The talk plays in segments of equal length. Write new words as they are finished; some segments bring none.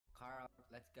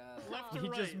go. Left to He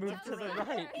right. just moved to the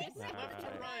right. Left to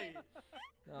right.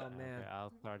 Oh man. Okay,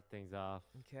 I'll start things off.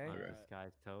 Okay. On Alright.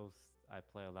 Desgusied Toast. I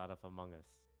play a lot of Among Us.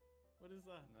 What is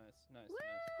that? Nice, nice, Woo!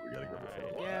 nice. We gotta go.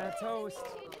 Alright. Yeah, toast.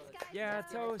 Yeah,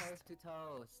 Let's give it toast. to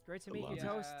toast. Great to meet you, Yeah.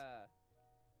 Toast. Yeah.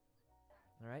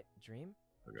 All right, Dream.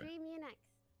 Okay. Dream, you next.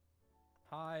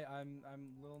 Hi, I'm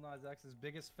Lil Nas X's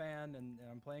biggest fan, and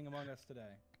I'm playing Among Us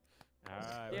today.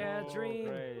 Alright. Yeah, whoa, Dream.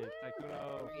 Great.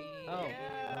 Sykkuno. Oh.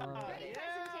 Great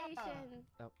presentation.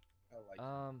 I like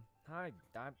Hi,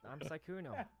 I'm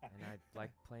Sykkuno, and I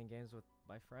like playing games with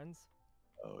my friends.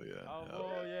 Oh yeah. Oh, yeah.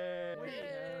 whoa, yeah. Nice,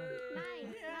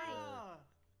 nice. Yeah.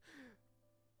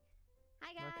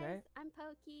 Hi guys, Okay. I'm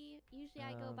Pokey. Usually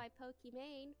I go by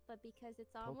Pokimane, but because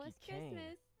it's almost Pokikane.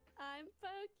 Christmas, I'm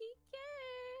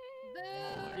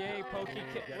Pokikane. Yay,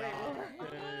 Pokikane. Wait,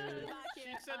 what?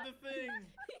 She said the thing.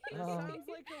 This Um, sounds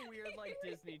like a weird, like,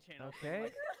 Disney Channel Okay. thing.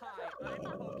 Like, hi, I'm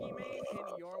Pokimane, and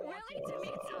you're watching Really, to me, it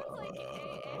Disney sounds like AA.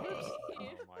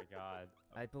 Oh my god.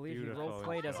 I believe you Beautiful. role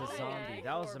played as a Oh, zombie. yeah.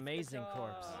 That was Corpse, amazing, good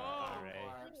Corpse. job. Alright.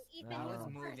 Ethan, I you was go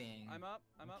moving. I'm up.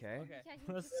 I'm up. Okay. Okay.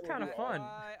 first. This is kind of fun.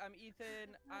 Hi, I'm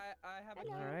Ethan. I have a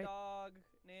Hello. cute Alright. dog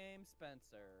named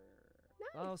Spencer.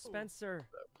 Oh, Spencer.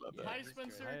 Love that. Yeah. Hi,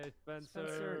 Spencer. Hey, Spencer.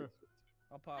 Spencer.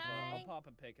 I'll pop Hi.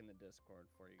 a pic in the Discord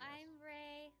for you guys. I'm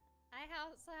Ray. I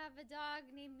also have a dog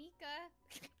named Mika.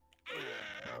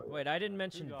 Wait, I didn't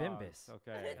mention Two Bimbus. dogs,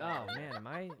 Okay. Oh man, am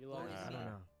I? You love I it. don't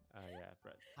know. Yeah,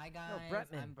 Brett. Hi guys,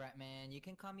 Bretman. I'm Bretman. You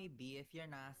can call me B if you're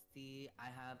nasty. I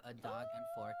have a dog and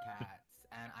 4 cats,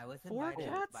 and I was 4 invited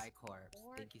cats? by Corpse.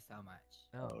 Four? Thank you so much.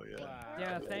 Oh. Oh yeah. Wow.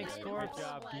 Yeah, Good thanks, I Corpse.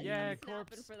 know what Yeah, snapping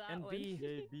Corpse for that and one. B.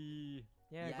 JB.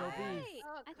 Yeah, Yes. go B.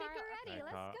 Oh, I think we're ready.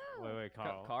 Let's Carl. go. Wait,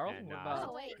 Carl. Carl? And, What about-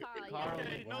 Oh wait, Carl. Carl. Yeah.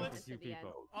 Okay, no, one of let's- the two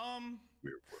people. We're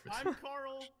I'm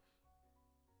Carl.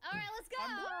 All right, let's go.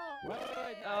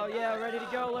 Wait, Oh yeah, ready to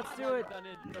go. Let's do it. Done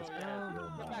it. Let's Oh, yeah. go.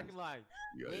 Get back in line.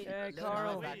 You guys- Wait, Hey, Lil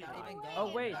Carl. Nas, not even Oh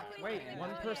going. wait, Not wait. even One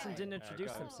going. person didn't Alright,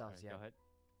 introduce go. themselves Go yet. ahead.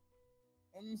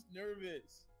 I'm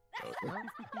nervous. Huh?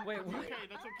 Wait, what? Okay,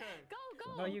 that's okay. Go,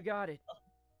 go. No, you got it.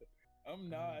 I'm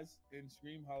Nas in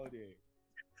Scream Holiday.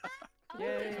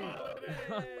 Yay.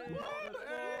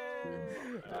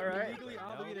 All right. Legally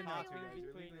obligated not to. everyone.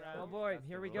 You're legally Oh obligated. boy,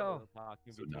 here we go.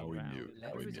 So now we mute.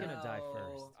 Now we Who's mute. gonna die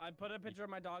first? I put a picture of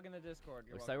my dog in the Discord.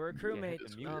 You're Looks like welcome. we're a You can hit crewmate.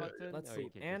 the mute button, Let's or see. you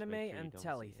can just Anime make sure you and don't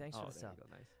Telly. see it. Thanks for Oh, the there you sub.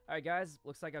 go, nice. All right, guys.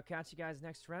 Looks like I'll catch you guys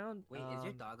next round. Wait, is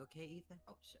your dog okay, Ethan?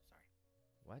 Oh shit, sorry.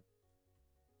 What?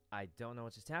 I don't know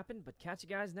what just happened, but catch you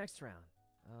guys next round.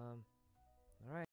 All right.